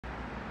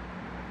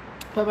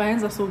But my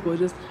hands are so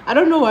gorgeous. I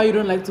don't know why you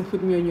don't like to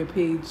put me on your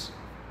page.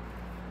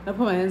 That's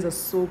why my hands are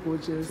so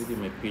gorgeous. To do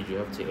my page, you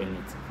have to earn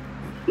it.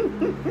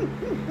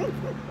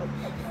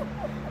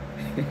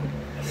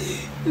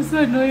 It's so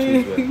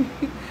annoying.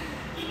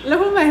 Look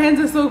how my hands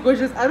are so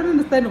gorgeous. I don't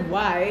understand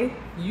why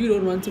you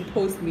don't want to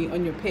post me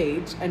on your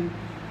page and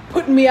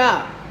put me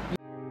up.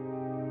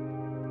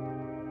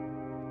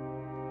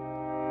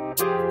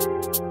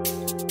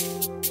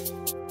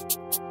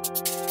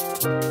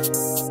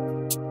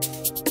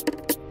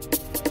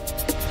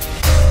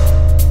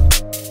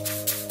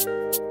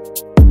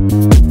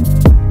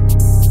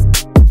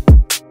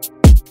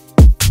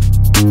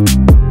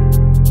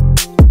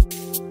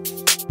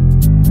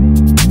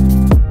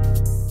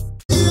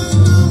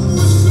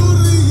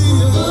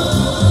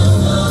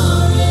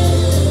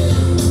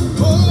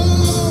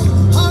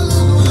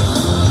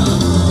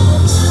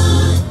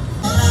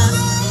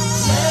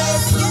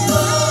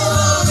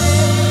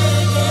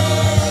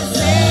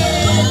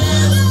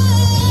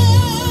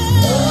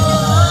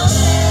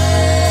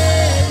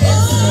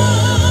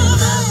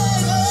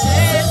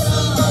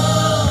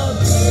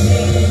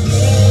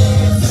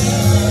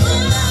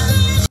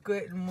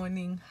 Good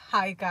morning.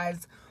 Hi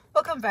guys,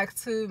 welcome back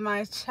to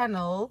my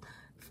channel.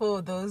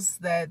 For those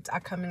that are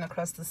coming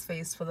across this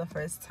face for the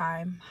first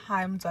time,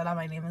 hi, motswala,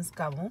 my name is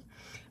Gamu.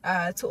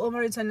 To all my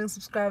returning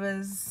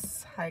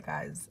subscribers, hi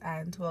guys,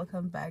 and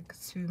welcome back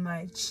to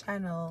my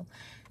channel.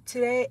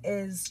 Today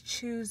is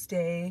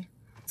Tuesday,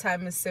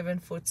 time is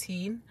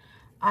 7:14.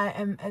 I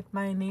am at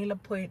my nail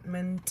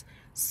appointment.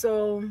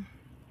 So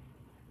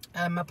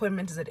my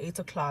appointment is at 8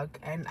 o'clock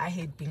and I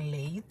hate being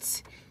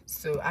late,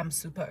 so I'm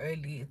super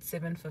early. It's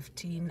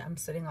 7:15. I'm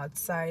sitting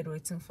outside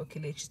waiting for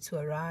Kelechi to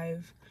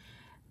arrive.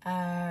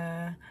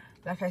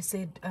 Like I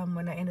said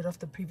when I ended off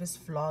the previous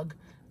vlog,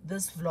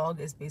 this vlog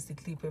is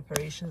basically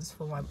preparations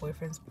for my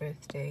boyfriend's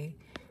birthday.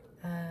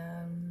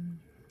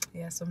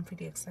 Yeah, so I'm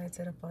pretty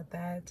excited about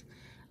that.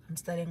 I'm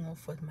starting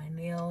off with my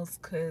nails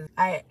because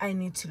I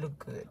need to look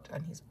good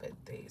on his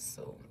birthday.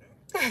 So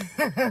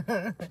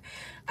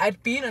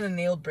I'd been on a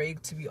nail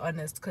break, to be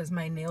honest, because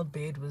my nail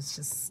bed was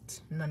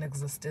just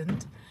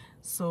non-existent.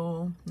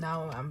 So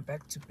now I'm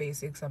back to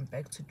basics. I'm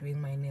back to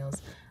doing my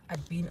nails.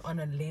 I'd been on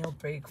a nail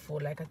break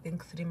for like I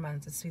think 3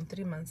 months. It's been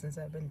 3 months since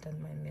I haven't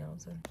done my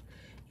nails, and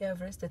yeah,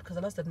 I've rested because I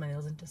last did my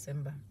nails in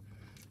December.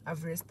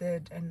 I've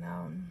rested and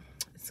now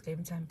it's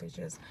game time,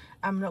 bitches.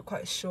 I'm not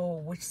quite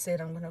sure which set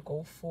I'm gonna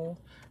go for,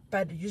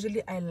 but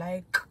usually I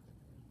like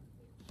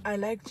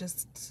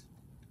just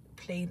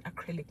plain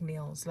acrylic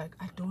nails. Like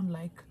I don't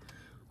like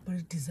what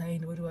a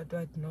design, what do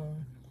I know.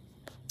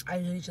 I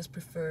usually just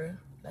prefer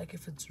like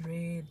if it's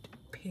red,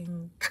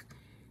 pink,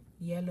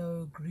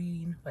 yellow,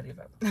 green,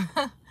 whatever.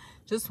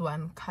 Just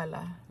one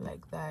color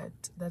like that.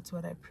 That's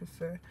what I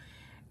prefer.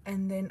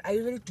 And then I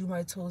usually do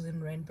my toes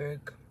in Randburg,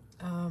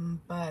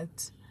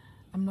 but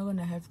I'm not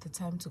gonna have the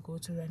time to go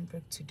to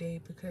Randburg today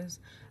because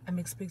I'm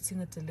expecting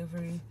a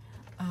delivery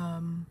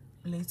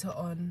later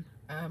on.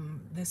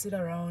 They said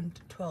around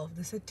 12.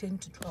 They said 10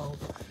 to 12.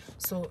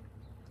 So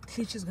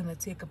Cleach is gonna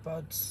take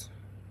about,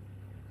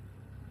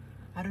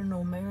 I don't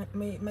know,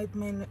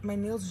 my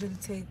nails usually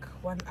take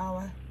 1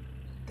 hour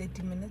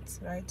 30 minutes,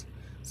 right?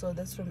 So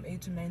that's from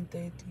 8 to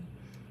 9:30.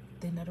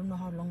 Then I don't know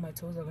how long my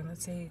toes are gonna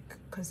take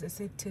because they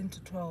said 10 to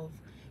 12,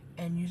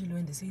 and usually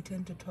when they say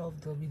 10 to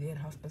 12 they'll be there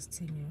at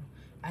 10:30.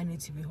 I need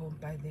to be home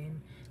by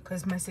then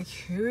because my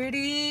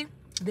security,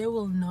 they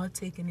will not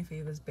take any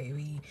favors,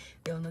 baby.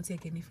 They will not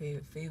take any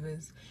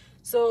favors.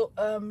 So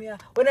yeah,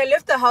 when I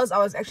left the house I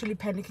was actually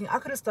panicking. I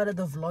could have started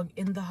the vlog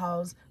in the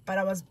house, but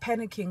I was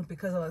panicking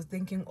because I was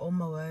thinking, oh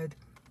my word,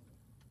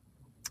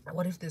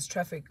 what if there's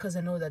traffic? Because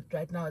I know that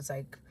right now it's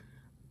like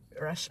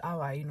rush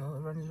hour, you know,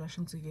 everyone is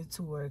rushing to get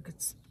to work.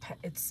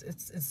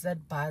 It's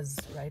that buzz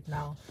right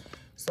now.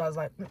 So I was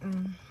like,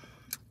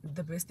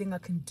 the best thing I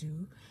can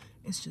do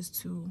is just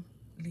to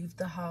leave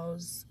the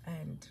house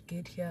and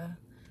get here,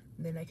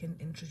 and then I can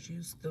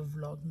introduce the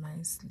vlog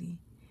nicely.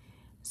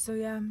 So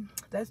yeah,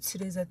 that's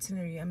today's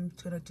itinerary. I'm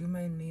gonna do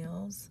my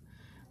nails,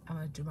 I'm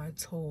gonna do my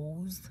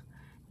toes,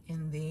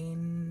 and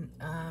then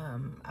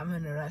I'm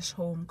gonna rush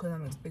home because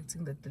I'm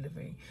expecting the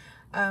delivery.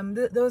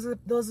 There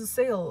was a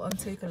sale on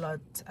Take a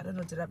Lot. I don't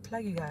know, did I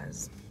plug you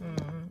guys?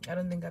 I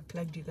don't think I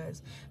plugged you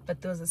guys, but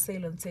there was a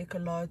sale on Take a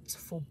Lot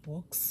for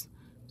books.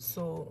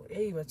 So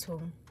hey, at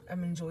home,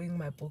 I'm enjoying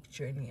my book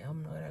journey.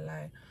 I'm not gonna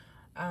lie.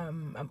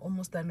 I'm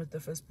almost done with the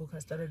first book I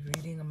started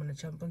reading. I'm gonna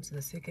jump onto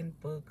the second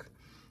book.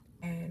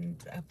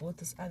 And I bought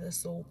this other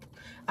soap.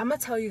 I'm gonna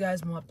tell you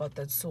guys more about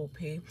that soap,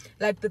 hey.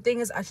 Like the thing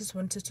is, I just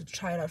wanted to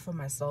try it out for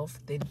myself,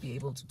 then be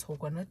able to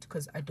talk on it,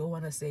 because I don't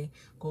want to say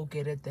go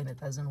get it then it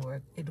doesn't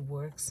work. It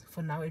works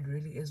for now, it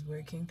really is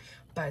working,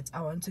 but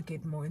I want to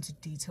get more into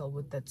detail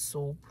with that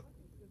soap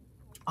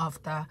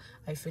after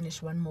I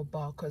finish one more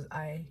bar, because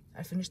I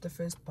finished the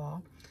first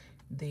bar.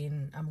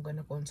 Then I'm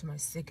gonna go into my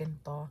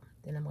second bar,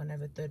 then I'm gonna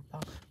have a third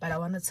bar, but I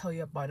want to tell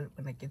you about it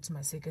when I get to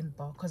my second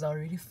bar, because I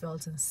already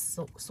felt and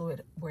saw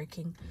it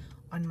working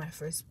on my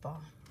first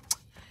bar.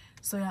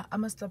 So yeah, I'm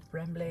gonna stop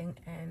rambling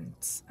and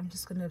I'm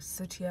just gonna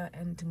sit here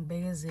and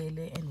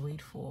Zeyne and wait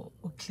for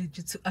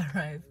Ukliji to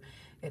arrive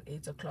at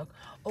 8 o'clock.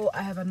 Oh,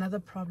 I have another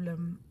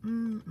problem.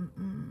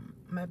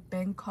 My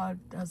bank card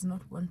does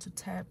not want to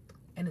tap,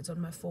 and it's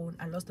on my phone.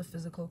 I lost the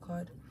physical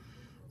card.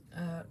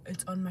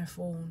 It's on my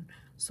phone,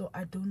 so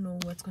I don't know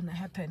what's gonna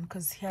happen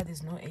because here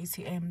there's no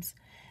ATMs,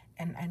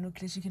 and I know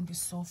Ukliji can be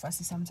so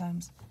fussy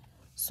sometimes.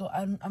 So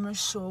I'm not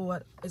sure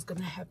what is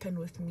gonna happen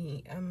with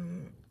me.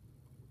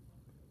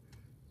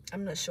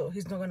 I'm not sure.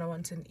 He's not gonna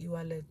want an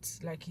e-wallet.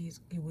 Like he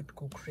would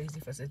go crazy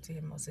if I said to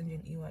him, I'll send you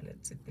an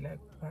e-wallet. He'd be like,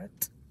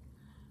 what?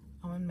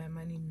 I want my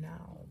money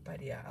now.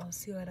 But yeah, I'll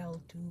see what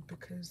I'll do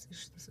because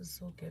this is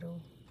so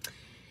ghetto.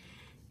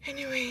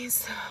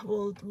 Anyways,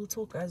 we'll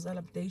talk, guys. I'll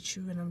update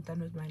you when I'm done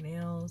with my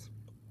nails.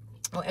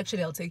 Oh,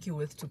 actually, I'll take you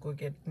with to go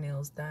get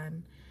nails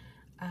done.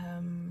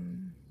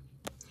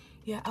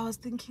 Yeah, I was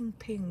thinking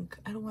pink.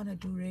 I don't want to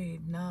do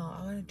red now.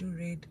 I want to do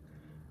red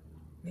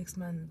next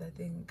month, I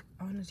think.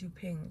 I want to do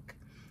pink.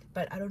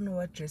 But I don't know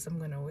what dress I'm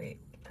gonna wear.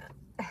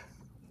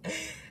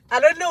 I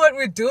don't know what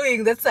we're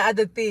doing. That's the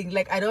other thing.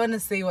 Like, I don't want to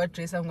say what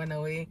dress I'm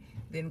gonna wear.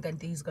 Then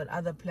Kanti's got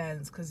other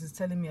plans because he's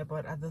telling me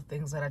about other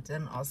things that I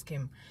didn't ask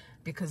him.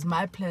 Because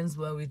my plans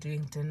were we're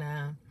doing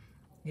dinner,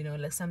 you know,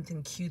 like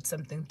something cute,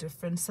 something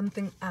different,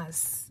 something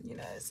us, you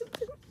know,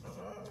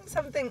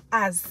 something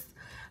us.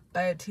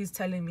 But he's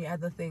telling me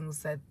other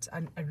things that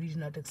are really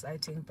not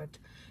exciting. But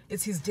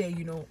it's his day,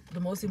 you know.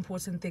 The most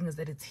important thing is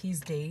that it's his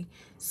day.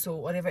 So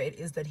whatever it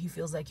is that he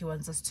feels like he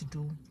wants us to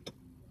do,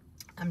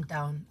 I'm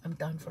down. I'm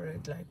down for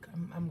it. Like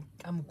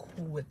I'm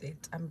cool with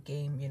it. I'm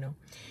game, you know.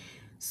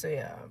 So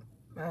yeah,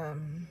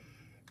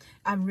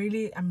 I'm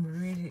really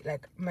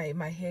like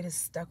my head is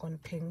stuck on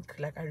pink.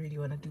 Like I really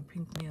want to do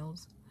pink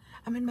nails.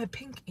 I'm in my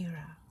pink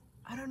era.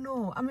 I don't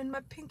know. I'm in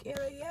my pink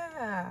era,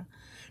 yeah.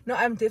 No,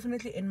 I'm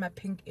definitely in my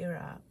pink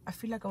era. I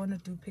feel like I want to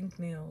do pink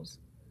nails.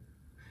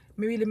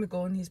 Maybe let me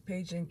go on his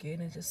page again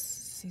and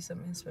just see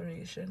some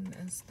inspiration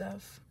and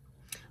stuff.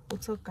 We'll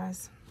talk,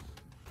 guys.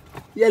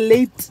 You're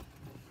late.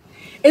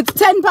 It's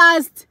 10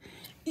 past.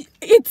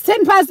 It's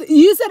 10 past.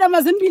 You said I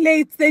mustn't be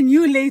late, then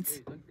you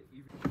late.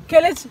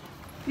 Okay,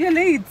 you're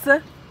late,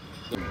 sir.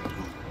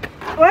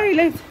 Why are you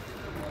late?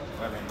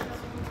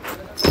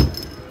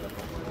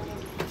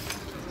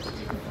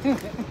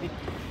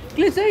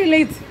 Please, are you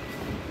late?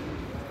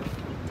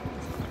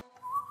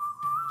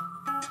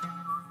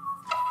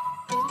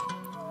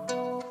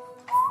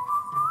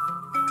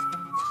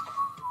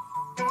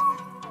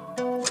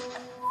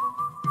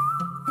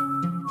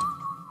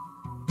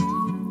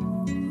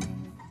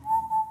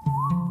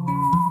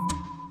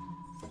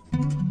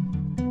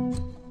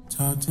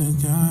 Talk to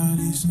God,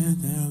 he said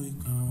that we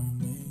gon'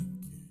 make it.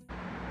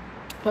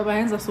 But my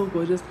hands are so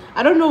gorgeous.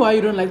 I don't know why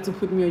you don't like to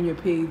put me on your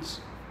page.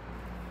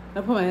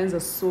 But my hands are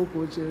so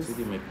gorgeous. It's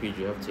my page,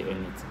 you have to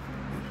earn it.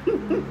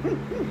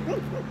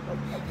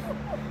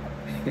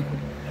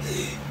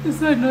 It's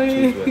so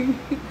annoying.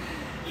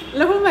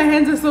 Look, my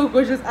hands are so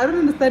gorgeous. I don't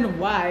understand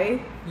why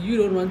you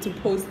don't want to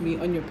post me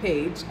on your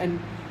page and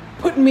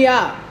put me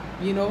up,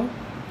 you know?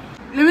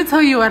 Let me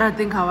tell you what I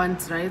think I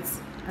want, right?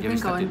 I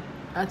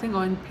think I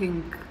want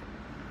pink.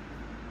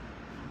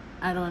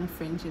 I don't want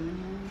French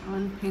anymore. I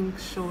want pink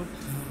short.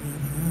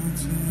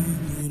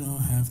 You don't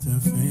have to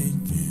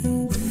fake it.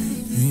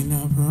 Ain't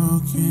not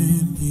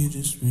broken, you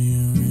just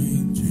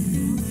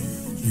rearranging.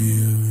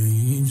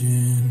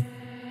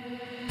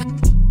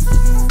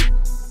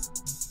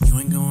 You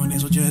ain't going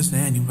this with just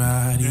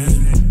anybody.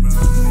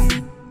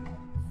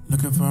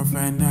 Looking for a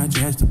friend, not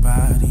just a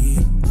body.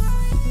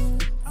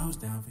 I was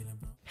down feeling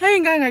broke. Hey,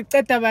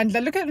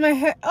 look at my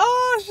hair.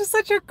 Oh, she's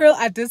such a girl.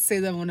 I did say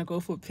that I want to go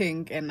for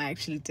pink, and I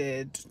actually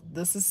did.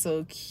 This is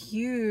so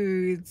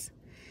cute.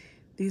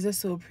 These are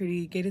so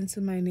pretty. Get into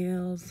my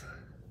nails.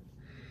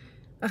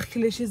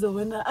 Actually, she's a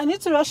winner. I need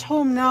to rush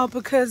home now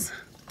because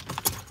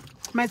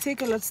my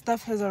take-a-lot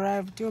stuff has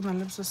arrived. Yo, my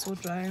lips are so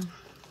dry.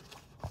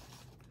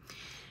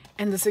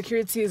 And the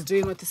security is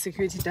doing what the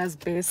security does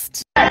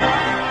best.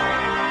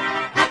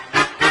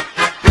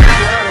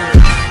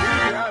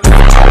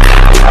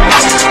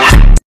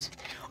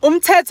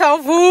 Umthetho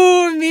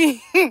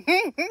awuvumi.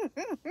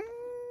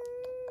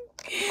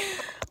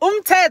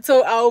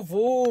 Umthetho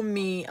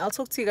awuvumi. I'll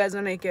talk to you guys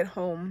when I get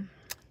home.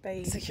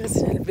 Bye.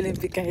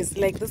 Security, guys.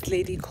 Like, this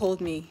lady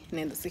called me,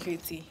 and the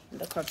security in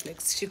the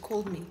complex. She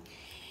called me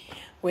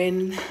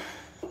when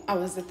I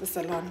was at the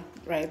salon,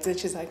 right? So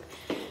she's like,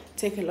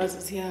 take a lot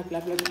is here, blah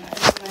blah blah. I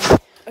was like,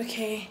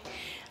 okay,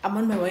 I'm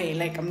on my way.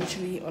 Like, I'm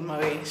literally on my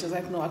way. She's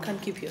like, no, I can't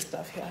keep your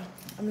stuff here.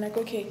 I'm like,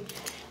 okay,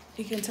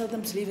 you can tell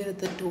them to leave it at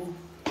the door.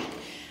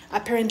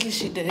 Apparently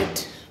she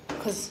did,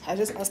 because I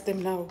just asked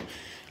them now,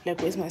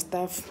 like, where's my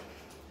stuff?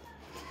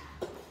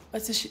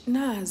 But so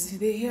Naz,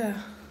 they're here.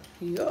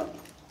 Yeah.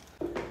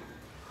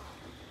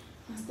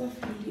 My stuff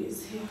really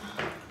is here.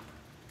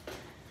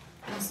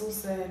 I'm so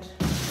sad.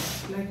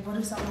 Like, what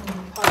if someone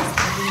passed?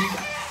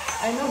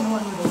 I know no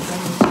one would have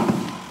done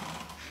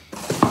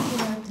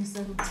it.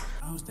 Decent.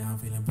 I was down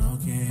feeling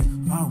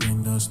broken. My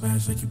window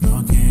smashed like you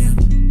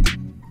broken.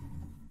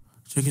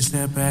 Take a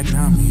step back,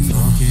 now me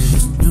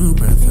focus. New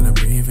breath that I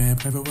breathe in.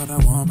 Pray for what I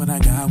want, but I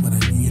got what I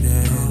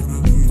needed.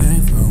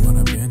 Thankful for what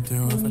I've been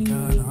through. If I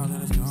got all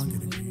that, it's gonna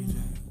get egregious.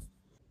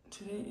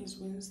 Today is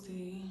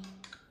Wednesday.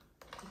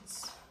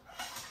 It's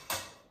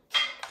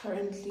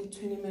currently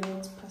 20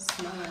 minutes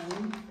past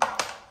 9.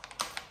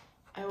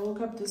 I woke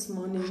up this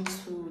morning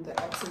to the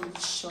absolute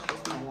shock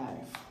of my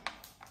life.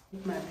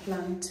 My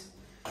plant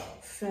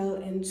fell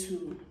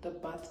into the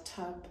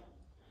bathtub,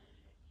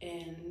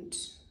 and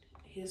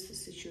here's the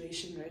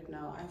situation right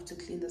now. I have to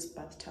clean this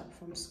bathtub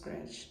from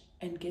scratch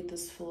and get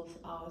this filth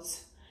out.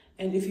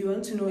 And if you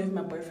want to know if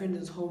my boyfriend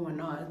is home or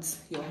not,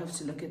 you'll have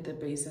to look at the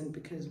basin,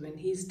 because when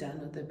he's done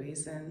with the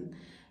basin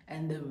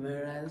and the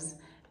mirrors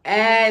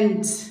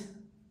and,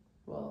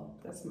 well,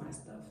 that's my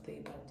stuff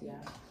there, but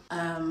yeah.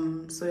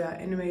 So yeah,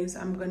 anyways,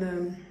 I'm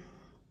gonna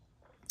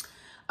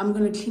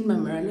clean my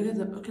mirror.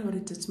 Look at what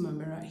it did to my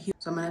mirror.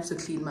 So I'm gonna have to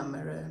clean my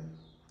mirror,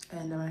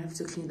 and I'm gonna have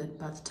to clean that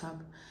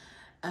bathtub.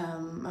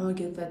 I'm gonna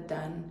get that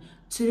done.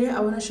 Today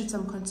I wanna shoot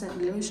some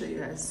content. Let me show you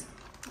guys.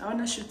 I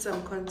wanna shoot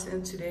some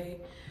content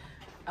today.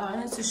 I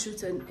wanted to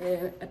shoot an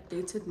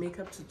updated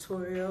makeup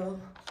tutorial,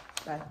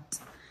 but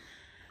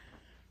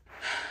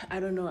I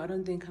don't know. I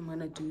don't think I'm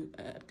gonna do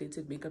an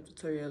updated makeup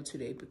tutorial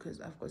today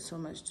because I've got so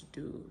much to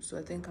do. So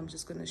I think I'm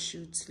just gonna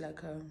shoot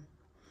like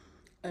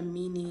a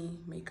mini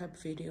makeup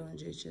video and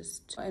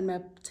just. And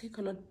my Take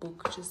a Lot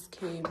book just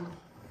came.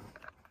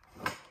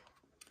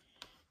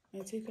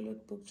 My Take a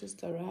Lot book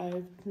just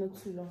arrived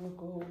not too long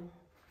ago.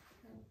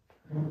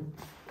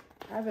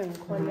 I haven't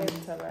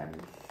collected one.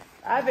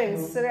 I've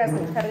been serious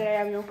with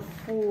career.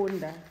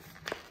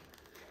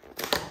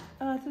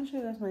 I didn't show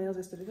you guys my nails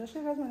yesterday. Did I show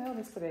you guys my nails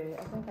yesterday?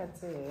 I think I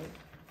did.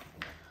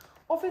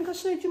 I think I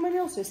showed you my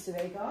nails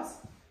yesterday, guys.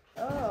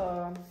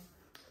 Oh,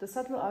 The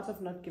Subtle Art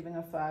of Not Giving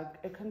a Fuck,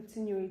 a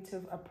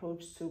continuative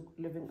approach to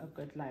living a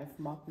good life,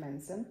 Mark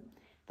Manson,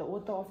 the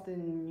author of the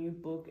new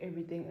book,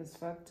 Everything is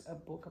Fucked, a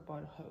book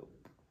about hope.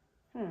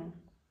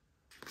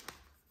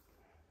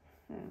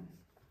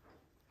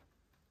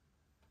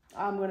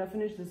 I'm going to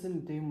finish this in a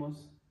day, Mos.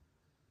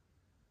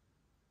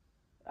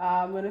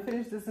 I'm going to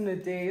finish this in a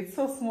day. It's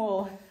so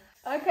small.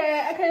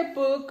 Okay,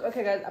 book.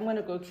 Okay, guys, I'm going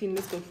to go clean.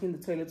 Let's go clean the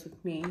toilet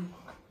with me.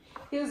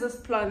 Here's this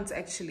plant,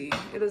 actually.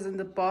 It was in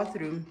the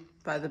bathroom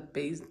by the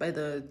base, by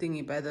the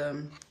thingy, by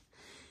the...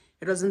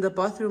 It was in the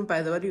bathroom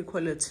by the, what do you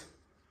call it?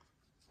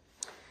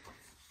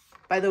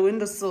 By the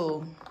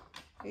windowsill.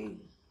 Hey.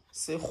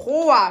 It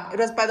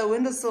was by the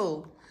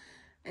windowsill.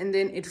 And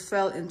then it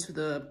fell into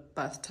the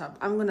bathtub.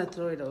 I'm going to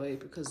throw it away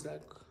because,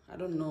 like, I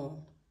don't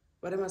know.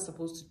 What am I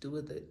supposed to do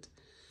with it?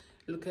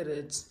 Look at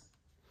it.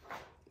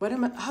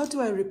 How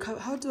do I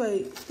recover? How do I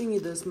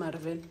thingy this,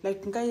 Marvel?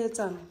 Like,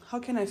 how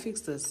can I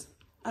fix this?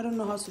 I don't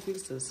know how to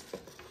fix this.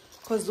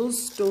 Because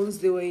those stones,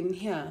 they were in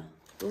here.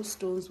 Those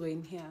stones were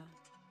in here.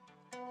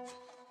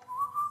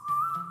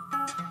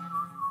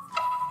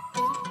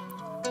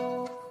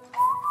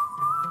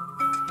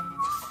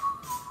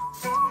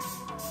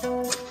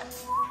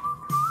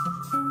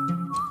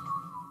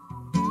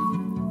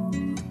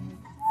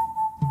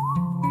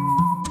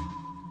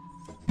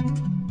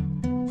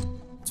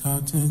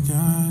 Talk to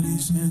God, he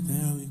said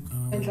there we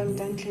go. And I'm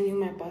done cleaning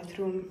my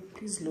bathroom.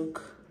 Please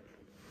look.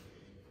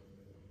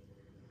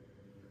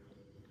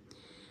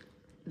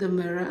 The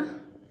mirror,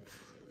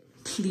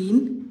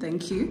 clean,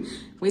 thank you.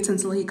 Wait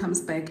until he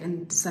comes back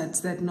and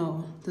decides that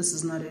no, this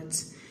is not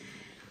it.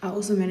 I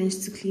also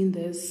managed to clean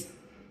this.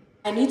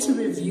 I need to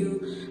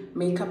review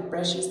makeup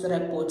brushes that I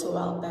bought a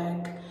while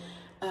back,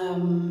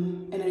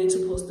 and I need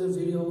to post a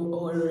video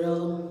or a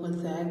reel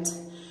with that.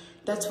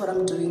 That's what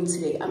I'm doing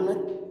today. I'm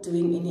not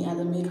doing any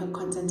other makeup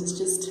content. It's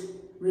just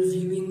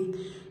reviewing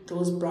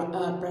those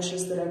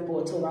brushes that I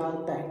bought a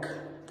while back.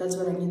 That's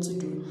what I need to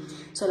do.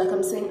 So like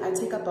I'm saying, I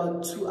take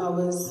about 2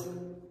 hours,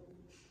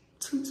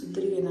 2 to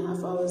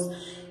 3.5 hours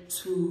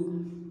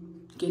to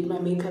get my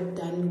makeup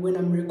done when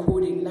I'm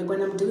recording. Like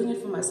when I'm doing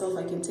it for myself,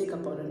 I can take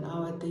about an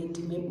hour,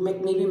 30,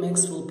 maybe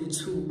max will be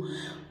 2.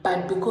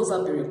 But because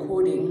I'll be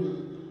recording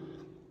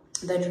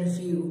that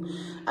review,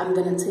 I'm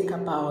gonna take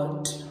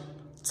about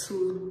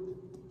 2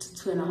 to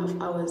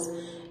 2.5 hours,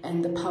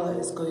 and the power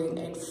is going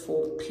at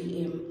 4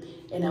 p.m.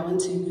 and I want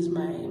to use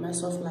my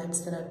soft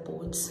lights that I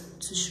bought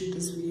to shoot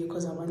this video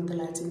because I want the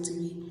lighting to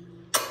be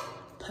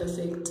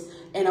perfect.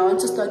 And I want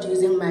to start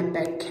using my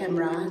back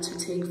camera to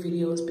take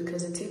videos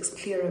because it takes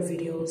clearer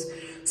videos.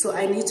 So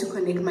I need to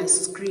connect my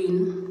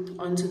screen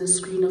onto the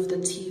screen of the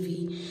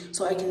TV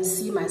so I can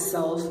see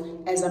myself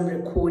as I'm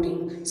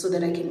recording, so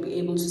that I can be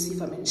able to see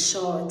if I'm in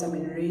shot, I'm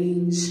in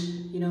range,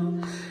 you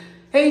know.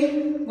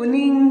 Hey,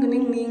 guning,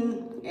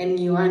 and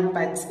you want,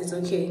 but it's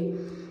okay.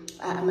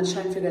 I'm gonna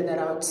try and figure that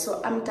out.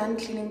 So I'm done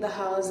cleaning the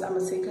house. I'm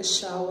gonna take a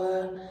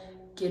shower,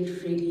 get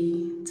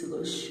ready to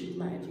go shoot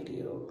my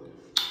video.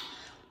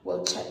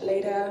 We'll chat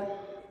later.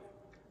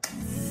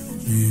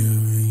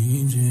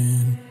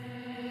 Rearranging.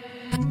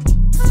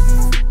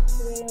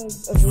 Today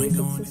was a very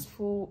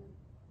successful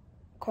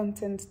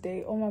content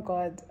day. Oh my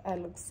god, I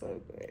look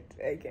so good.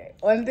 Okay,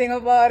 one thing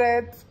about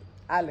it,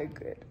 I look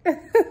good.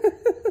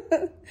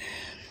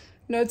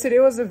 No, today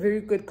was a very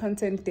good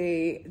content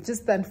day.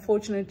 Just the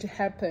unfortunate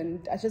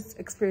happened. I just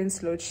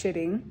experienced load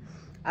shedding.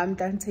 I'm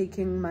done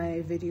taking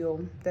my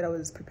video that I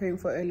was preparing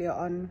for earlier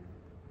on.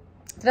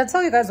 Did I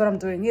tell you guys what I'm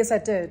doing? Yes, I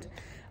did.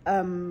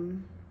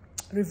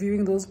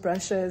 Reviewing those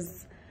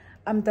brushes.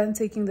 I'm done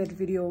taking that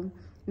video.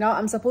 Now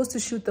I'm supposed to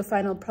shoot the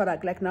final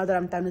product, like now that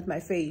I'm done with my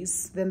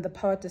face. Then the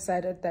power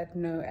decided that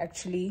no,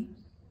 actually,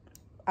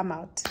 I'm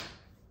out.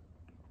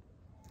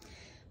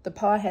 The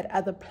power had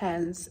other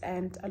plans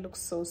and I look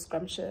so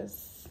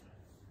scrumptious.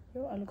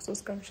 Yo, I look so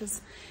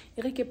scrumptious.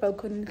 Guys,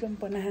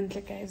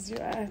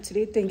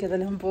 today thank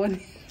you.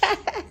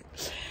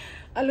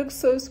 I look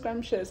so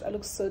scrumptious. I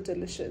look so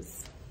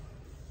delicious.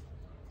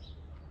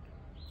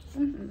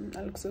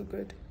 I look so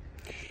good.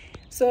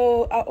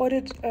 So I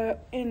ordered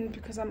in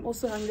because I'm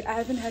also hungry. I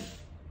haven't had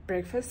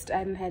breakfast. I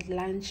hadn't had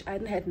lunch. I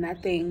hadn't had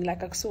nothing.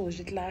 Like I saw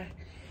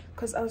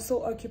because I was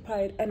so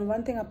occupied. And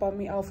one thing about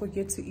me, I'll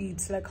forget to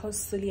eat. Like, how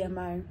silly am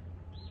I?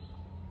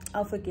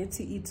 I'll forget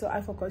to eat. So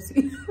I forgot to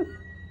eat.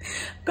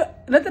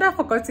 Not that I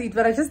forgot to eat,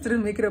 but I just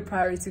didn't make it a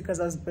priority because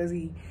I was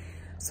busy.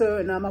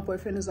 So now my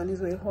boyfriend is on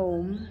his way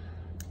home.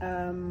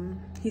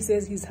 He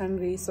says he's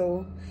hungry.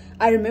 So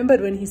I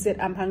remembered when he said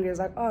I'm hungry. I was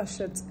like, oh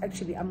shit,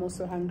 actually I'm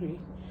also hungry.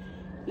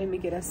 Let me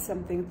get us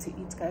something to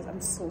eat, guys. I'm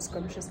so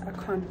scrumptious. I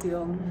can't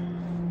deal.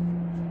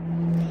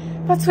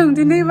 But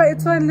the neighbor,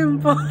 it's one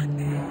limpo.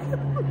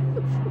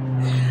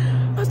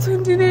 It's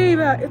one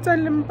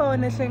limpo.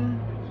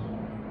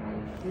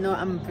 No,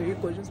 I'm very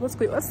gorgeous. What's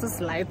this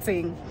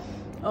lighting?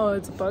 Oh,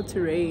 it's about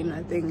to rain,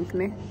 I think.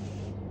 Ne?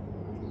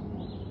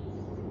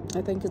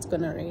 I think it's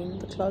gonna rain.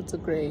 The clouds are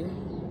gray.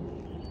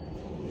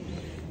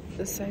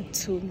 This side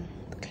too.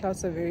 The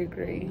clouds are very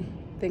gray. I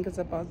think it's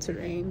about to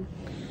rain.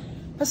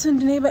 It's on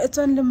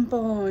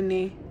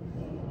Limbone.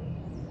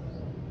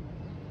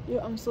 Yo,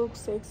 I'm so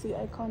sexy.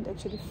 I can't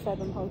actually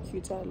fathom how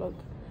cute I look.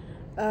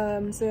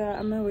 So yeah,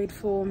 I'm gonna wait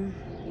for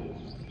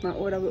my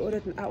order.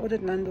 I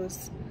ordered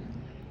Nando's.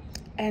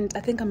 And I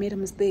think I made a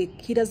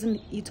mistake. He doesn't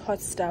eat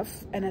hot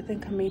stuff, and I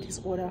think I made his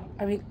order.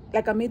 I made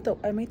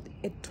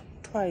it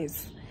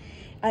twice.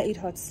 I eat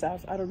hot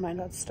stuff. I don't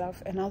mind hot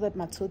stuff. And now that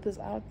my tooth is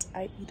out,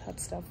 I eat hot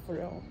stuff for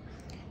real.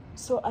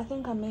 So I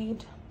think I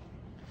made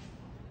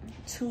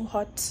 2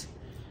 hot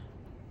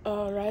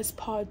rice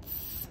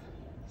pots.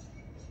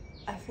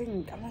 I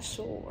think, I'm not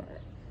sure.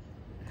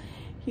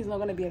 He's not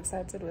gonna be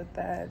excited with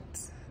that.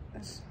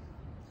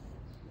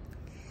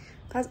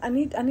 Guys, I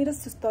need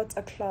us to start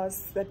a class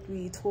that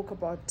we talk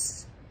about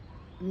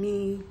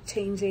me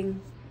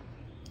changing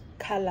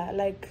color,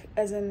 like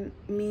as in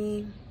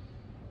me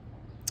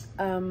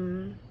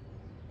buying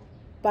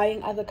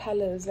other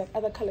colors, like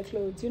other color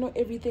clothes. You know,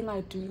 everything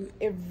I do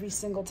every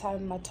single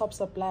time my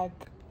tops are black.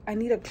 I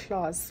need a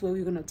class where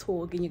we're gonna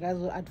talk and you guys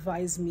will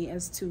advise me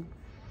as to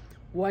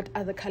what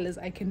other colors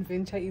I can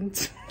venture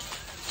into.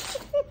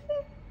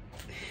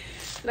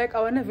 Like,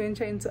 I want to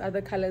venture into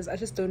other colors. I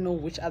just don't know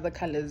which other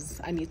colors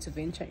I need to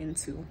venture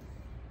into,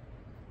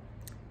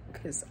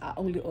 because I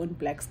only own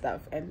black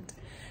stuff and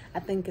I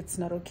think it's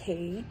not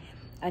okay.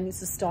 I need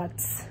to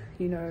start,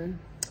 you know,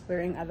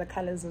 wearing other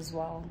colors as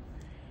well.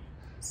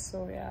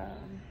 So yeah,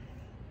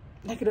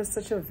 like, it was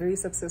such a very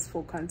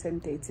successful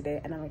content day today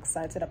and I'm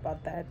excited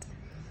about that.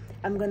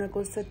 I'm gonna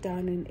go sit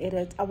down and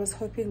edit. I was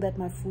hoping that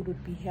my food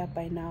would be here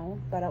by now,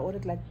 but I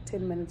ordered like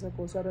 10 minutes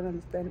ago, so I don't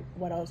understand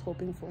what I was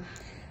hoping for.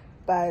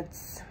 But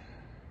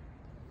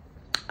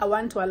I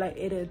want, while I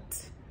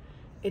edit,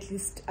 at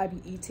least I'll be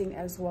eating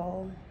as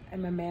well,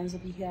 and my mans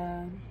will be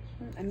here.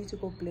 I need to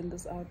go blend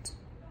this out.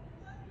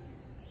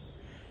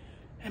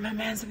 And my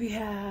mans will be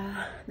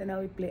here. Then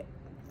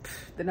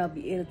I'll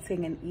be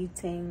editing and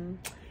eating,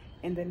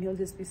 and then he'll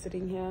just be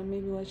sitting here,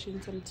 maybe watching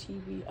some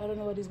TV. I don't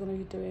know what he's gonna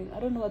be doing. I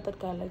don't know what that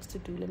guy likes to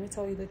do, let me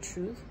tell you the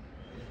truth.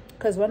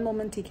 Because one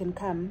moment he can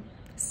come,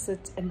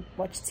 sit and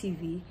watch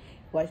TV,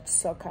 watch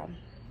soccer.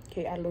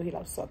 Okay, I know he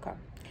loves soccer.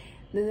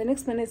 Then the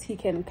next minute he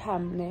can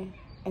come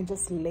and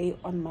just lay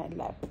on my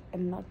lap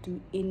and not do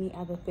any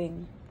other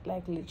thing.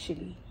 Like,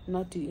 literally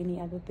not do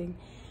any other thing.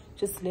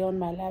 Just lay on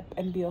my lap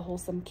and be a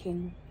wholesome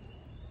king.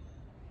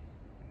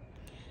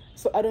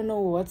 So I don't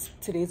know what's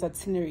today's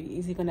itinerary.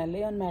 Is he gonna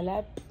lay on my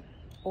lap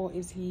or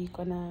is he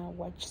gonna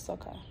watch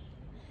soccer?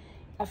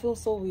 I feel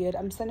so weird.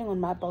 I'm standing on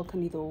my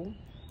balcony though,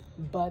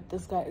 but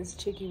this guy is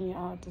checking me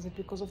out. Is it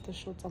because of the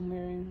shorts I'm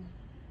wearing?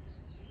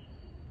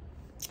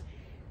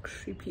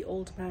 Creepy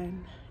old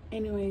man.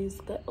 Anyways,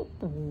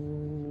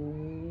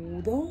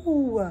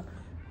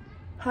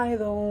 hi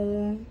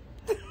though.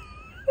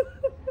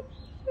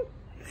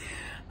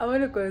 I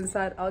want to go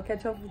inside. I'll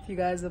catch up with you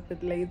guys a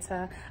bit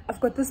later. I've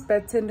got this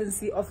bad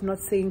tendency of not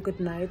saying good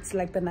night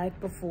like the night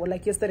before.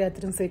 Like yesterday I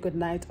didn't say good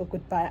night or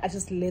goodbye. I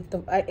just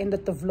I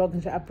ended the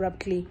vlog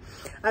abruptly.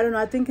 I don't know,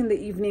 I think in the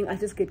evening I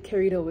just get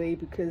carried away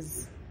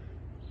because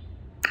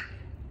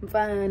the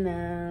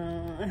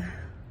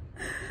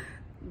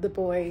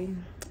boy.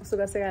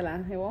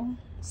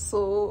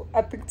 So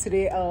I think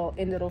today I'll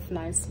end it off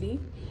nicely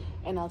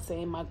and I'll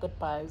say my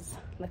goodbyes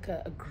like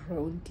a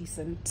grown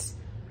decent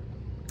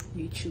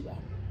YouTuber.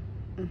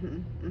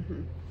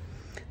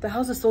 The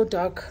house is so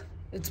dark.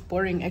 It's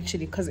boring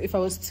actually, because if I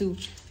was to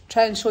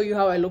try and show you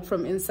how I look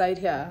from inside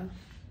here,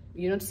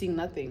 you're not seeing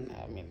nothing.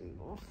 I mean,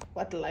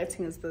 what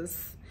lighting is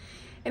this?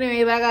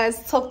 Anyway, bye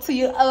guys, talk to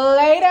you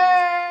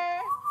later.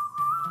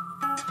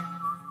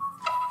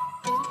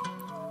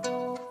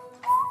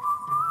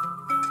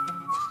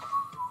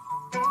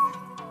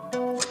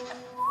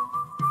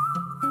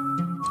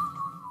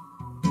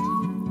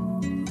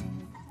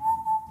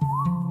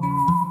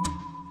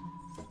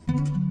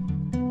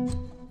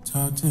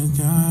 Talk to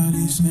God,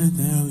 he said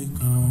that we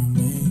gon'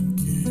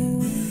 make it.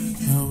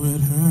 Know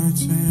it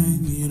hurts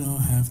and you don't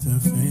have to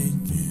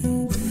fake it.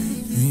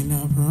 We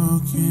not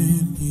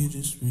broken, you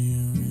just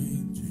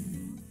rearrange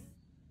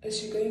it. Is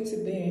she going to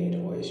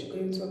bed or is she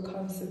going to a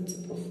concert to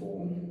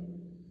perform?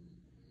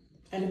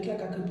 I look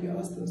like I could be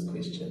asked those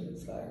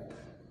questions, like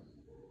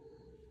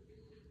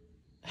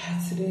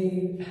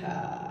today. Look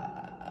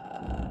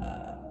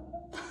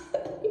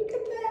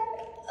at that,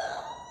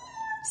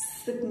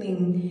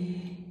 sickening.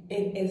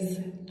 It is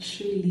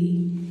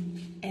truly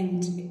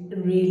and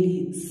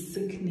really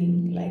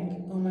sickening. Like,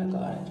 oh my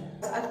god.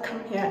 I'd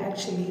come here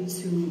actually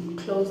to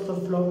close the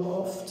vlog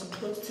off, to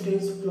close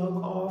today's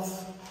vlog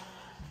off,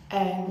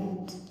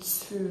 and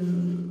to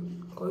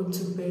go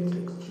to bed.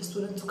 Like, just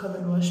wanted to come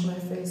and wash my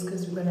face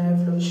because we're gonna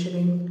have load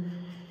shedding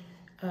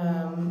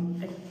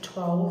at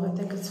 12. I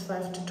think it's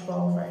 5 to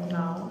 12 right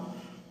now,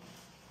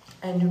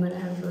 and we're gonna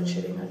have load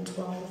shedding at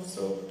 12.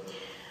 So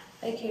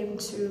I came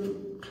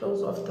to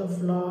close off the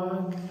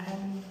vlog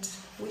and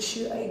wish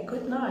you a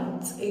good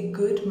night, a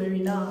good merry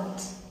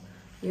night,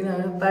 you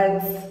know.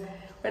 But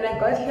when I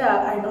got here,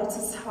 I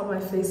noticed how my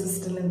face is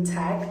still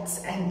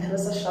intact, and that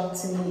was a shock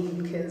to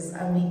me because,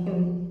 I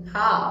mean,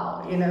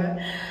 how, you know,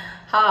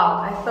 how?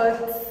 I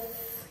thought,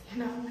 you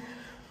know,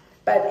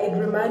 but it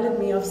reminded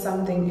me of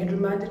something. It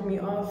reminded me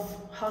of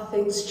how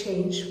things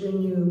change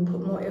when you put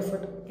more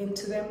effort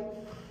into them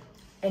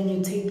and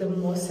you take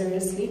them more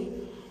seriously.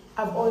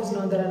 I've always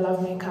known that I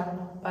love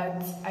makeup,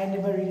 but I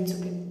never really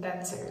took it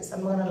that serious.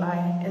 I'm not gonna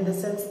lie, in the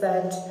sense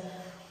that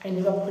I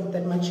never put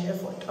that much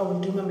effort. I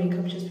would do my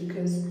makeup just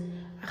because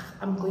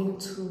I'm going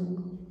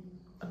to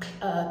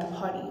the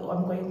party or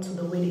I'm going to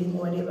the wedding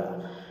or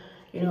whatever.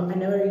 You know, I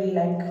never really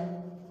like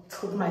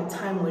took my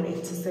time with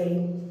it to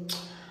say,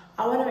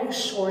 I want to make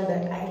sure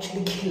that I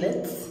actually kill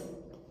it,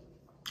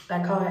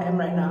 like how I am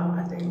right now,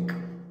 I think.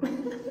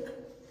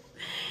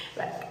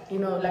 Like, you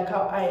know, like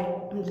how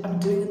I'm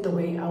doing it the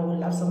way I would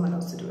love someone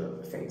else to do it on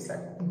my face.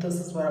 Like, this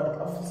is what I would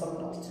love for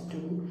someone else to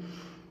do,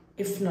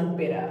 if not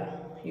better,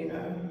 you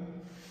know.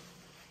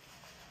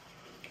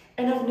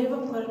 And I've never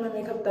gotten my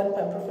makeup done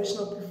by a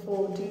professional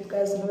before. Do you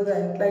guys know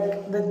that?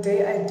 Like, the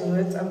day I do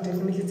it, I'm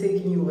definitely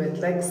taking you with,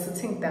 like,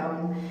 sitting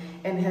down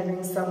and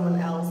having someone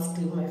else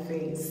do my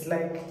face.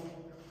 Like,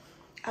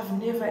 I've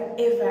never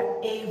ever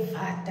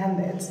done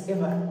that,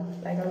 ever.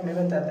 Like, I've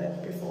never done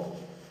that before.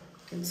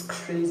 It's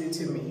crazy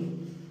to me.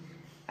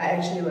 I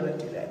actually want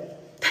to do that.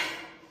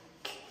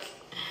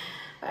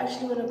 I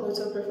actually want to go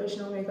to a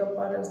professional makeup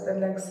artist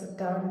and like sit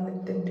down and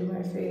let them do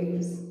my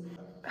face.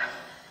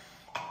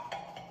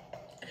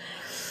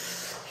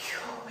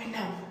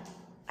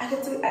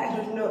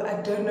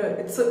 I don't know.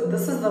 It's so,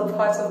 this is the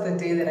part of the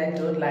day that I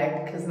don't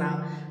like, because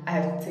now I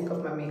have to take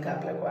off my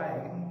makeup. Like,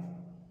 why?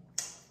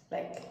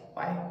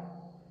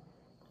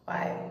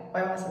 Like,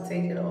 why must I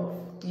take it off?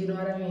 You know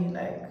what I mean?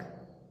 Like,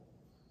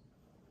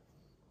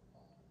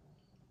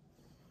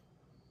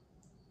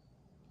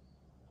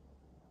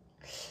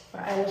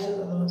 my eyelashes are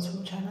the ones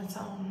from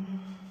Chinatown.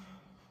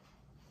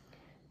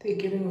 They're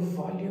giving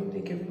volume,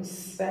 they're giving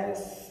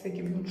sass, they're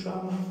giving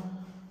drama.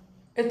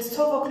 It's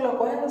 12 o'clock,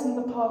 why hasn't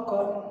the power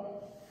gone?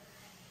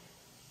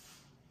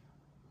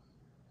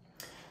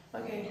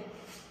 Okay,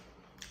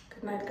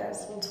 good night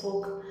guys, we'll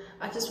talk.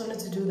 I just wanted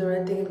to do the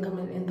right thing and come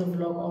and end the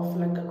vlog off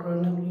like a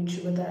grown-up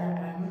YouTuber that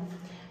I am.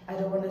 I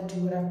don't want to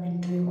do what I've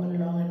been doing all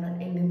along and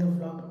not ending the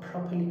vlog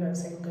properly by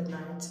saying good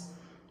night.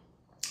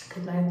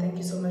 Good night. Thank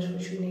you so much for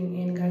tuning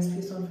in, guys.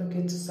 Please don't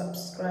forget to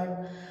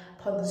subscribe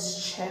upon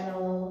this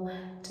channel.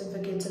 Don't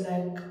forget to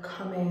like,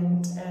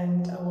 comment,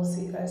 and I will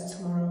see you guys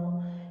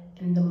tomorrow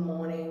in the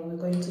morning. We're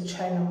going to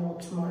China Mall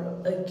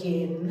tomorrow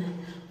again,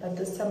 but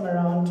this time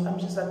around I'm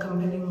just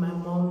accompanying my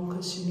mom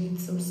because she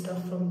needs some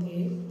stuff from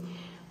there.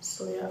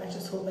 So yeah, I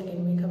just hope I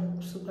can wake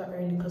up super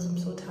early because I'm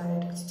so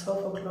tired. It's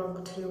 12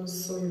 o'clock. Today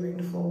was so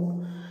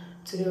eventful.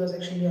 Today was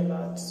actually a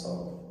lot,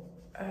 so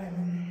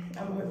I'm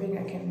hoping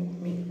I can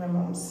meet my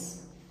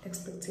mom's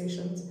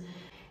expectations.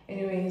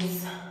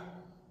 Anyways,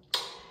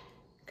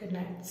 good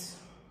night.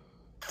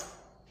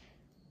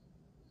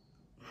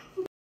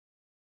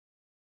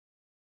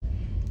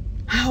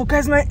 Oh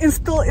guys, my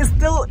install is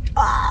still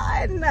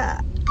on.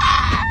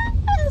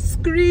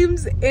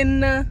 Screams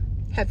in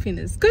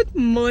happiness. Good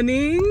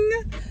morning.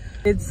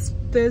 It's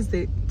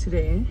Thursday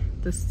today,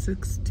 the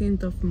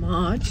 16th of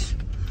March.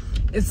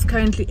 It's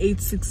currently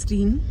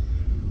 8:16.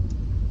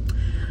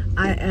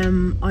 I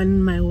am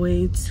on my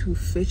way to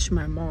fetch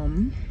my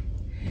mom,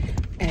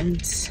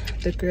 and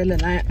the girl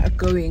and I are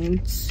going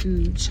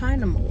to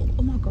China Mall.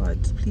 Oh my god,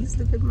 please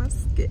look at my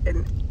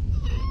skin.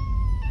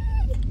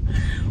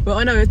 We're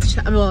on our way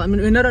to well, I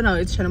mean, we're not on our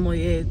way to Chanamo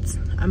yet.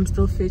 I'm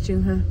still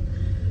fetching her.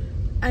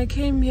 I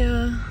came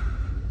here.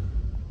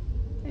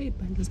 Hey,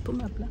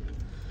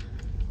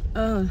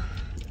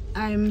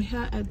 I'm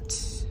here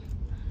at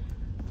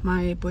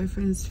my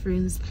boyfriend's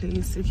friend's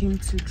place. I came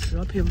to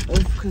drop him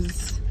off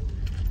because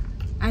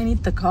I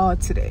need the car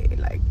today.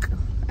 Like,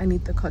 I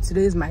need the car.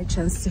 Today is my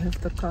chance to have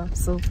the car.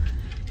 So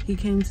he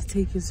came to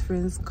take his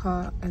friend's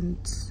car and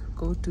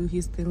go do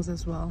his things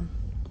as well.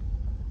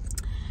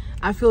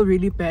 I feel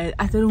really bad.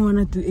 I didn't want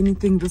to do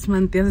anything this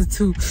month. There's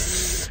to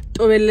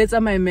later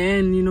my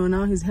man, you know,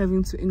 now he's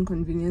having to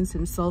inconvenience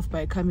himself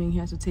by coming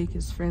here to take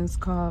his friend's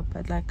car.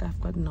 But like,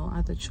 I've got no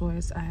other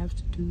choice. I have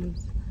to do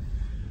it.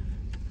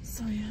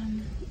 So yeah.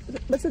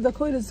 But the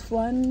code is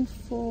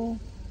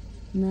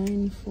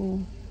 1494.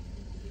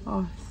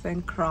 Oh,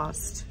 thank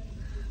Christ.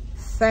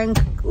 Thank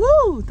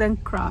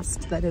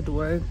Christ that it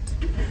worked.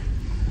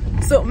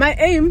 So my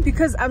aim,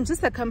 because I'm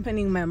just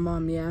accompanying my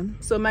mom, yeah.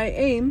 So my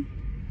aim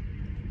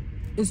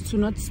is to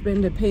not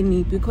spend a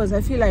penny, because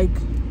I feel like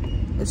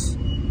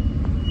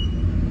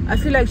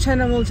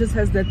China Mall just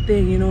has that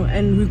thing, you know,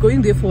 and we're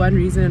going there for one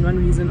reason and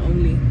one reason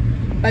only.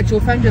 But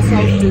you'll find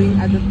yourself doing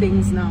other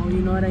things now, you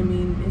know what I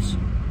mean?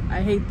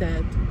 I hate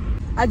that.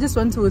 I just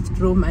want to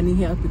withdraw money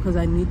here because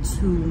I need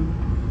to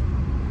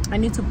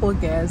pour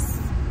gas.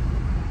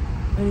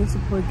 I need to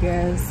pour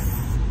gas,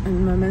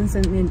 and my man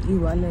sent me an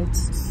e-wallet,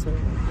 so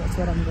that's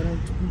what I'm gonna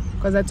do.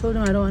 Because I told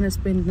him I don't want to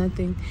spend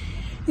nothing.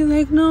 He's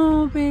like,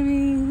 no,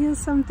 baby, here's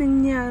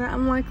something. Yeah,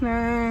 I'm like,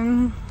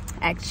 nah,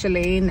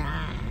 actually,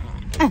 nah.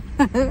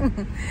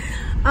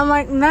 I'm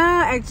like,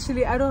 nah,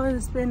 actually, I don't want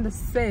to spend a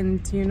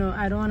cent, you know.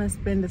 I don't want to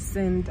spend a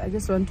cent. I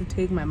just want to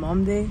take my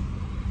mom there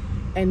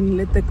and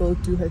let the girl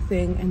do her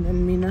thing, and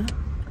then Mina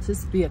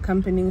just be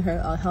accompanying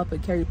her. I'll help her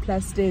carry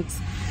plastics.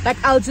 Like,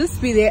 I'll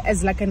just be there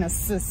as like an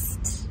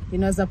assist, you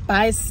know, as a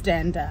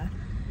bystander,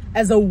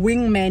 as a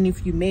wingman,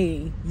 if you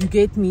may. You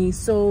get me?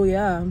 So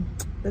yeah,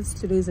 that's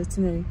today's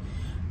itinerary.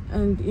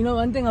 And you know,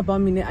 one thing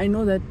about me, I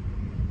know that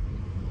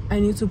I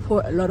need to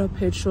pour a lot of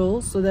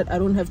petrol so that I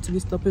don't have to be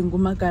stopping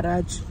Guma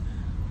garage.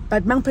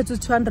 But mang petrol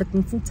 200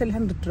 and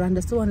 100 rand.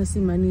 I still want to see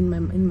money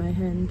in my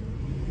hand.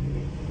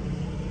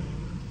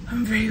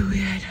 I'm very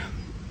weird.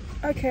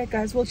 Okay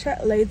guys, we'll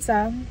chat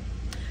later.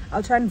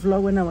 I'll try and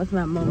vlog when I'm with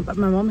my mom, but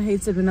my mom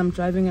hates it when I'm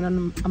driving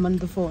and I'm on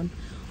the phone.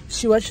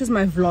 She watches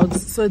my vlogs,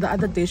 so the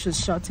other day she was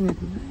shouting at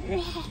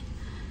me.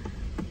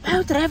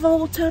 How drive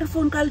a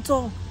telephone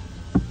call?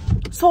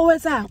 So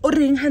what's that? Or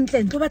ring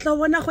handling. To batla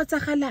wana khotsa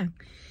khalang.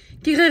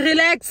 Ki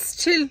relax,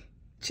 chill.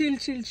 Chill.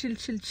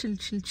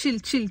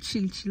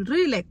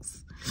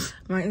 Relax.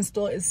 My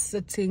install is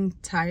sitting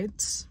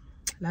tight.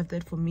 Love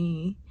that for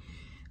me.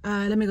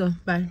 Let me go.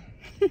 Bye.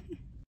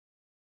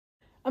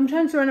 I'm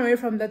trying to run away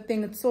from that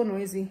thing. It's so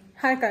noisy.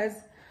 Hi guys.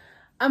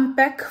 I'm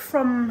back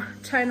from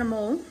China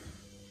Mall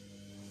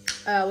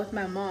with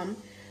my mom.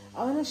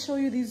 I want to show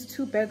you these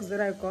 2 bags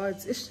that I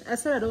got. I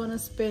said I don't want to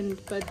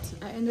spend, but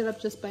I ended up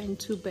just buying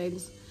 2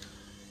 bags.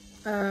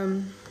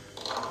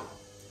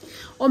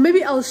 Or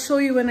maybe I'll show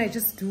you when I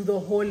just do the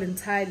haul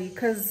entirely,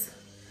 because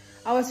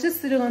I was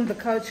just sitting on the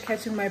couch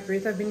catching my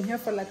breath. I've been here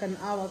for like an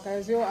hour,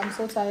 guys. Yo, I'm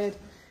so tired.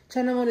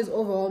 China Mall is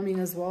overwhelming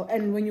as well.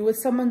 And when you're with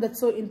someone that's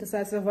so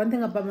indecisive, one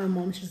thing about my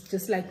mom, she's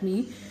just like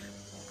me.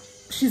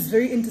 She's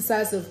very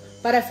indecisive.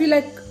 But I feel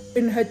like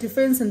in her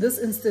defense in this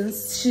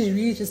instance, she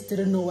really just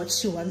didn't know what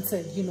she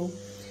wanted, you know.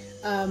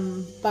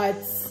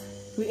 But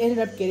we ended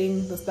up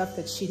getting the stuff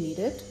that she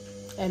needed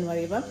and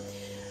whatever.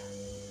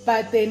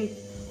 But then,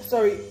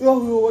 we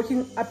were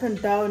walking up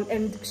and down,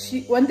 and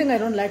one thing I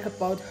don't like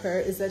about her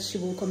is that she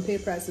will compare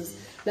prices.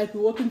 Like, we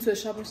walk into a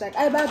shop and she's like,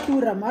 I buy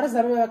 2 ram. How does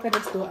that work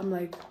next door? I'm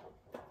like,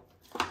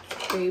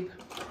 babe.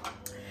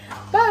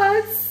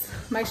 But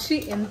my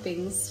Shein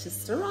things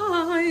just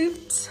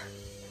arrived.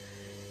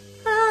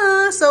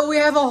 So we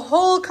have a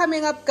haul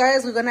coming up,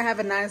 guys. We're gonna have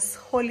a nice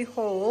holy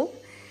haul.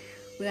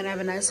 We're gonna have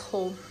a nice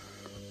haul.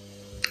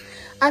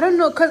 I don't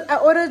know, because I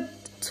ordered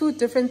 2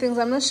 different things.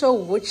 I'm not sure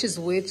which is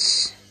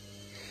which,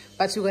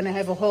 but we're gonna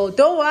have a haul.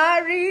 Don't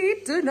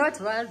worry, do not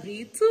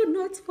worry, do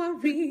not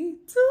worry,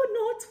 do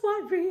not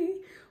worry.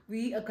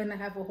 We are gonna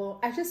have a haul.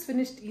 I just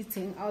finished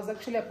eating. I was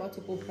actually about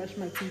to go brush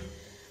my teeth.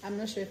 I'm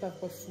not sure if I've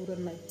got food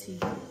on my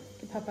teeth.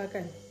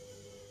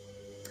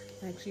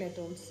 Actually, I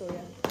don't. So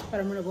yeah, but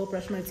I'm gonna go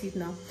brush my teeth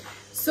now.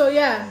 So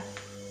yeah,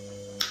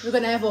 we're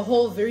gonna have a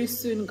haul very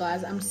soon,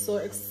 guys. I'm so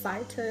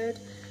excited.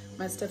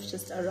 My stuff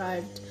just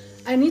arrived.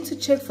 I need to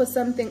check for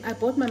something. I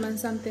bought my man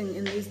something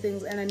in these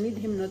things, and I need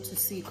him not to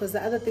see, because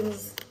the other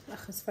things,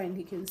 it's fine,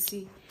 he can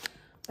see.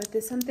 But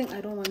there's something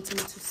I don't want him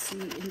to see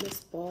in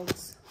this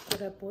box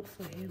that I bought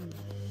for him,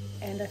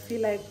 and I feel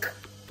like,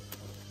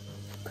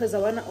 because I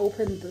want to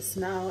open this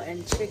now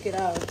and check it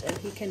out, and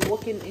he can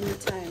walk in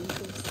anytime.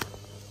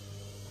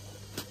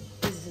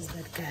 This is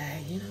that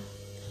guy, you know.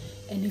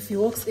 And if he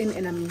walks in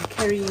and I'm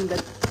carrying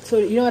that, so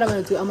you know what I'm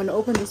gonna do? I'm gonna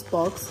open this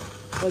box,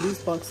 or these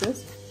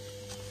boxes,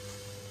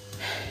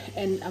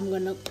 and I'm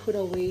gonna put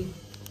away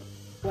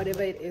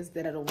whatever it is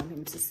that I don't want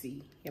him to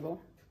see. Yeah, bro.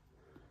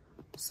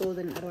 so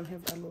then I don't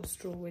have a low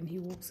straw when he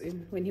walks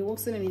in. When he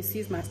walks in and he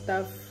sees my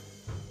stuff,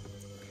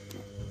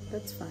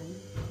 that's fine,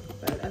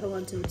 but I don't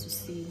want him to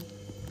see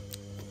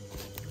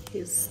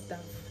his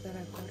stuff that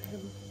I got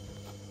him.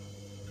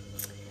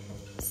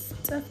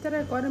 Stuff that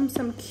I got him,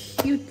 some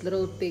cute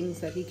little things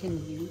that he can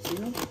use, you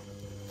know.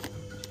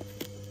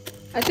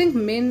 I think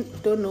men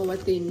don't know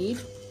what they need.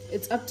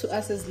 It's up to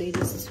us as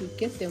ladies to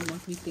get them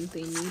what we think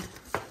they need.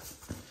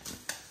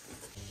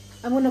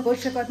 I'm gonna go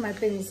check out my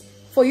things.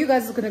 For you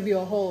guys, it's gonna be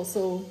a haul,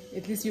 so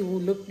at least you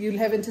will look, you'll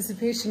have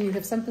anticipation, you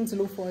have something to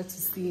look forward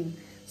to seeing.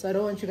 So I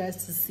don't want you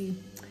guys to see.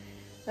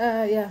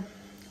 Yeah,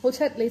 we'll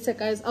chat later,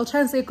 guys. I'll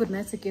try and say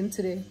goodnight again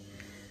today.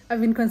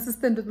 I've been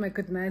consistent with my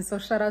goodnight, so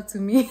shout out to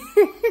me.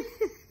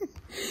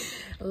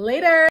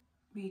 Later.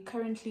 We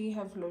currently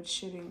have load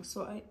shedding,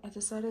 so I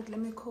decided let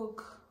me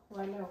cook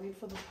while I wait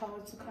for the power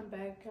to come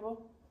back.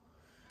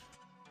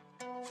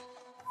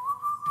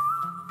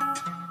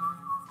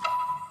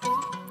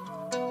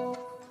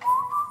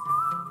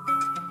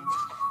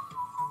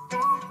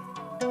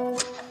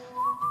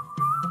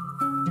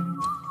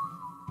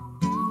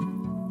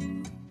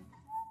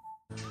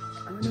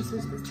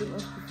 Switch this thing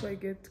off before I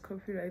get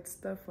copyright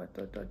stuff. What.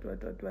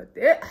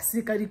 Eh, I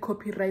see the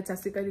copyright.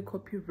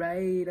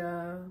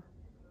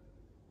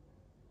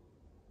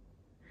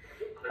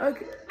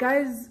 Okay,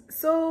 guys.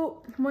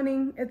 So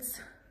morning.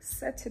 It's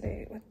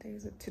Saturday. What day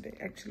is it today?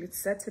 Actually, it's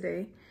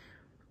Saturday.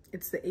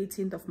 It's the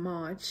 18th of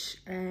March,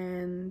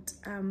 and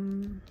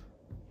I'm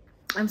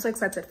so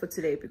excited for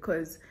today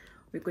because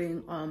we're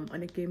going on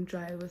a game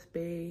drive with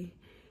Bay.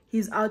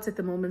 He's out at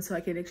the moment, so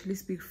I can actually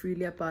speak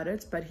freely about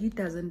it, but he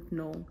doesn't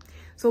know.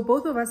 So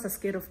both of us are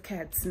scared of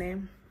cats,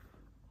 né?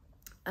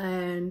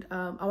 And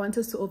I want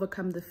us to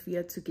overcome the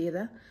fear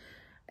together.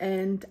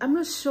 And I'm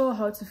not sure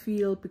how to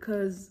feel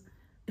because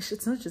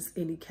it's not just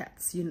any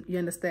cats, you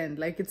understand?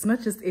 Like, it's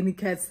not just any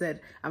cats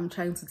that I'm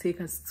trying to take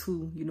us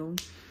to, you know?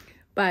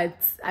 But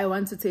I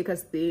want to take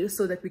us there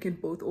so that we can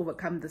both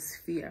overcome this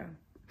fear.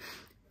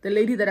 The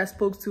lady that I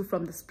spoke to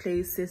from this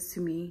place says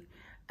to me,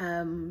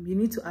 you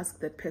need to ask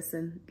that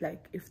person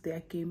like if they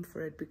are game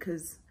for it,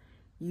 because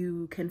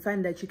you can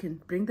find that you can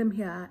bring them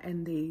here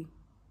and they,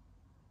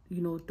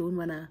 you know, don't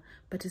want to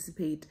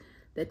participate.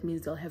 That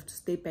means they'll have to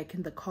stay back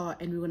in the car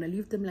and we're going to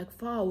leave them like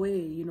far away,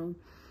 you know.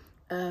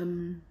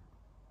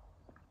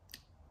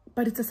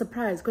 But it's a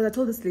surprise because I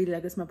told this lady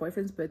like it's my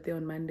boyfriend's birthday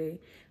on Monday,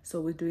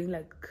 so we're doing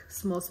like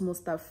small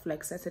stuff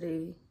like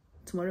Saturday.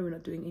 Tomorrow we're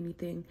not doing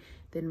anything,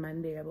 then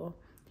Monday.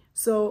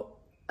 So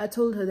I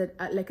told her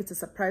that like it's a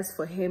surprise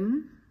for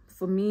him.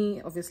 For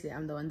me, obviously,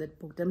 I'm the one that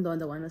booked them, the one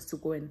that wants us to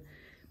go and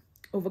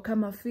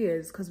overcome our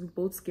fears because we're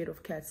both scared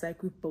of cats.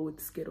 Like, we're both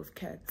scared of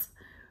cats.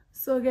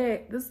 So,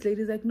 okay, this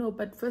lady's like, no,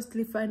 but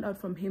firstly, find out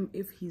from him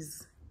if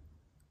he's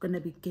gonna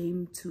be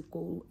game to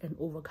go and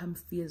overcome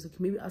fears. Okay,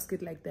 maybe ask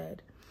it like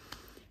that.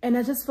 And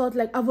I just felt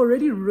like I've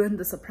already ruined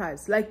the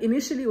surprise. Like,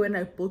 initially, when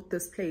I booked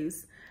this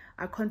place,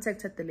 I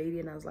contacted the lady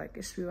and I was like,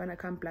 if we wanna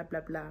come, blah,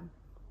 blah, blah.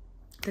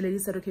 The lady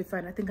said, okay,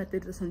 fine. I think I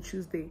did this on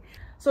Tuesday.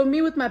 So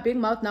me with my big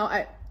mouth now,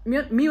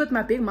 me with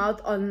my big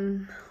mouth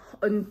on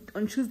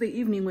Tuesday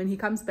evening when he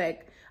comes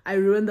back, I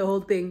ruined the whole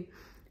thing.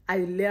 I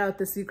lay out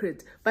the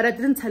secret. But I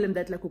didn't tell him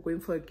that like we're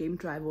going for a game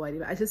drive or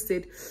whatever. I just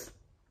said,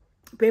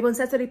 babe, on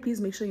Saturday,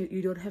 please make sure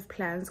you don't have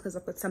plans because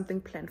I've got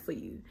something planned for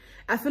you.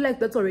 I feel like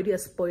that's already a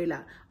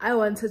spoiler. I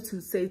wanted to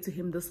say to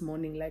him this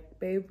morning, like,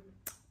 babe,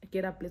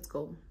 get up, let's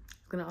go. I'm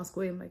gonna ask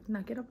him, like,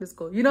 nah, get up, let's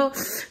go. You know,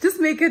 just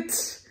make it...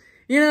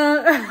 You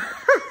know,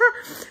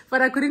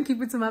 but I couldn't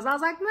keep it to myself. I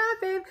was like, nah,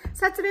 babe,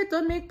 Saturday,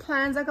 don't make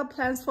plans. I got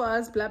plans for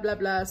us, blah, blah,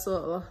 blah.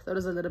 So that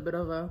was a little bit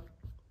of a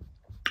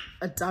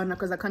downer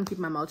because I can't keep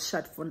my mouth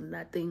shut for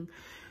nothing.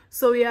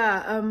 So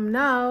yeah,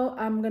 now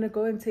I'm going to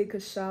go and take a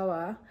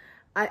shower.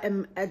 I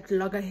am at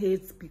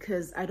loggerheads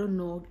because I don't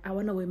know. I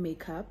want to wear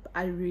makeup.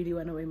 I really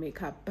want to wear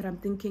makeup. But I'm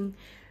thinking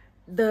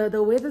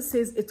the weather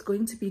says it's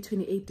going to be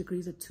 28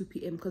 degrees at 2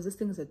 p.m. because this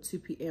thing is at 2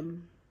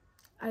 p.m.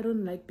 I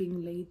don't like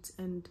being late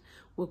and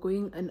we're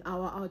going an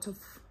hour out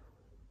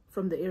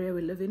from the area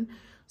we live in,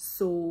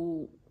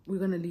 so we're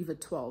gonna leave at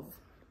 12.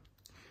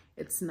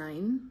 It's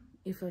 9.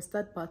 If I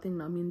start bathing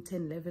now, I mean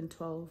 10, 11,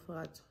 12,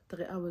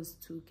 3 hours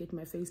to get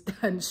my face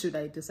done should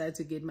I decide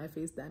to get my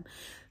face done.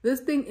 This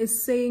thing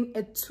is saying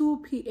at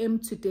 2 p.m.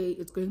 today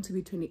it's going to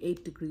be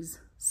 28 degrees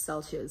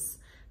Celsius.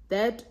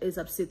 That is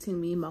upsetting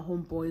me, my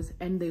homeboys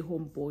and their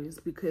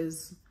homeboys,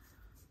 because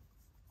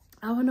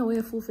I want to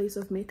wear a full face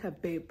of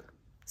makeup, babe.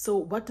 So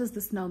what does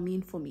this now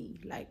mean for me?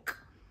 Like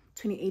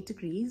 28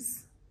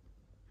 degrees?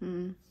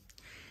 I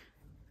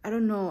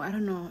don't know.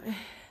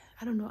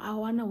 I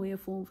want to wear a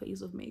full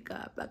face of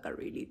makeup. Like I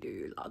really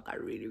do. Like I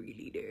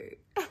really do.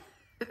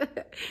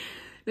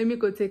 Let me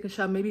go take a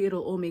shower. Maybe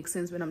it'll all make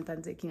sense when I'm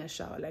done taking a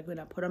shower. Like when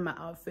I put on my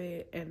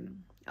outfit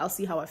and I'll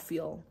see how I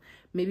feel.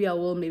 Maybe I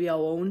will, maybe I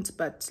won't.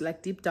 But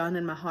like deep down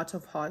in my heart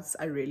of hearts,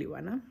 I really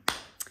wanna.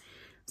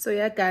 So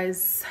yeah,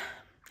 guys.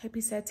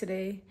 Happy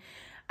Saturday.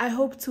 I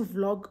hope to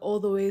vlog all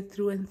the way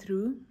through and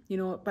through, you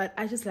know, but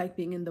I just like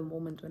being in the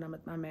moment when I'm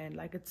with my man.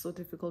 Like, it's so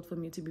difficult for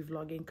me to be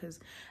vlogging because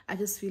I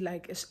just feel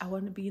like I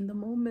want to be in the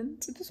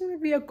moment. I just want to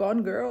be a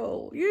gone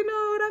girl, you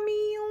know what I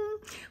mean?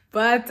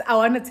 But I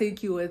want to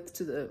take you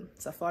to the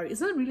safari. It's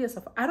not really a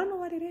safari. I don't know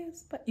what it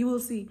is, but you will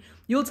see.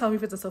 You'll tell me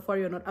if it's a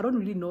safari or not. I don't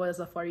really know what a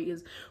safari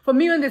is. For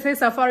me, when they say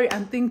safari,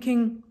 I'm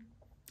thinking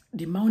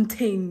the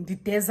mountain, the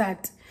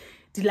desert,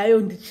 the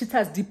lion, the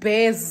cheetahs, the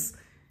bears,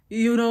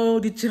 you know,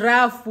 the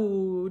giraffe,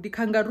 the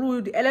kangaroo,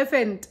 the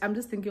elephant. I'm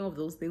just thinking of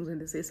those things when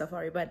they say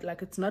safari, but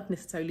like, it's not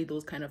necessarily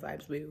those kind of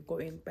vibes where you're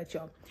going. But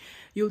yeah,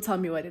 you'll tell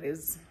me what it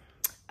is.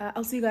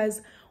 I'll see you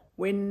guys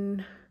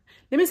when.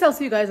 Let me say I'll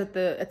see you guys at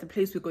the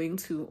place we're going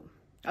to.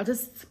 I'll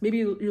just, maybe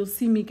you'll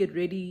see me get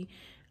ready.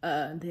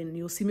 Then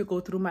you'll see me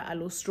go through my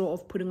aloe straw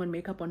of putting on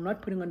makeup or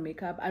not putting on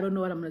makeup. I don't know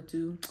what I'm gonna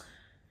do.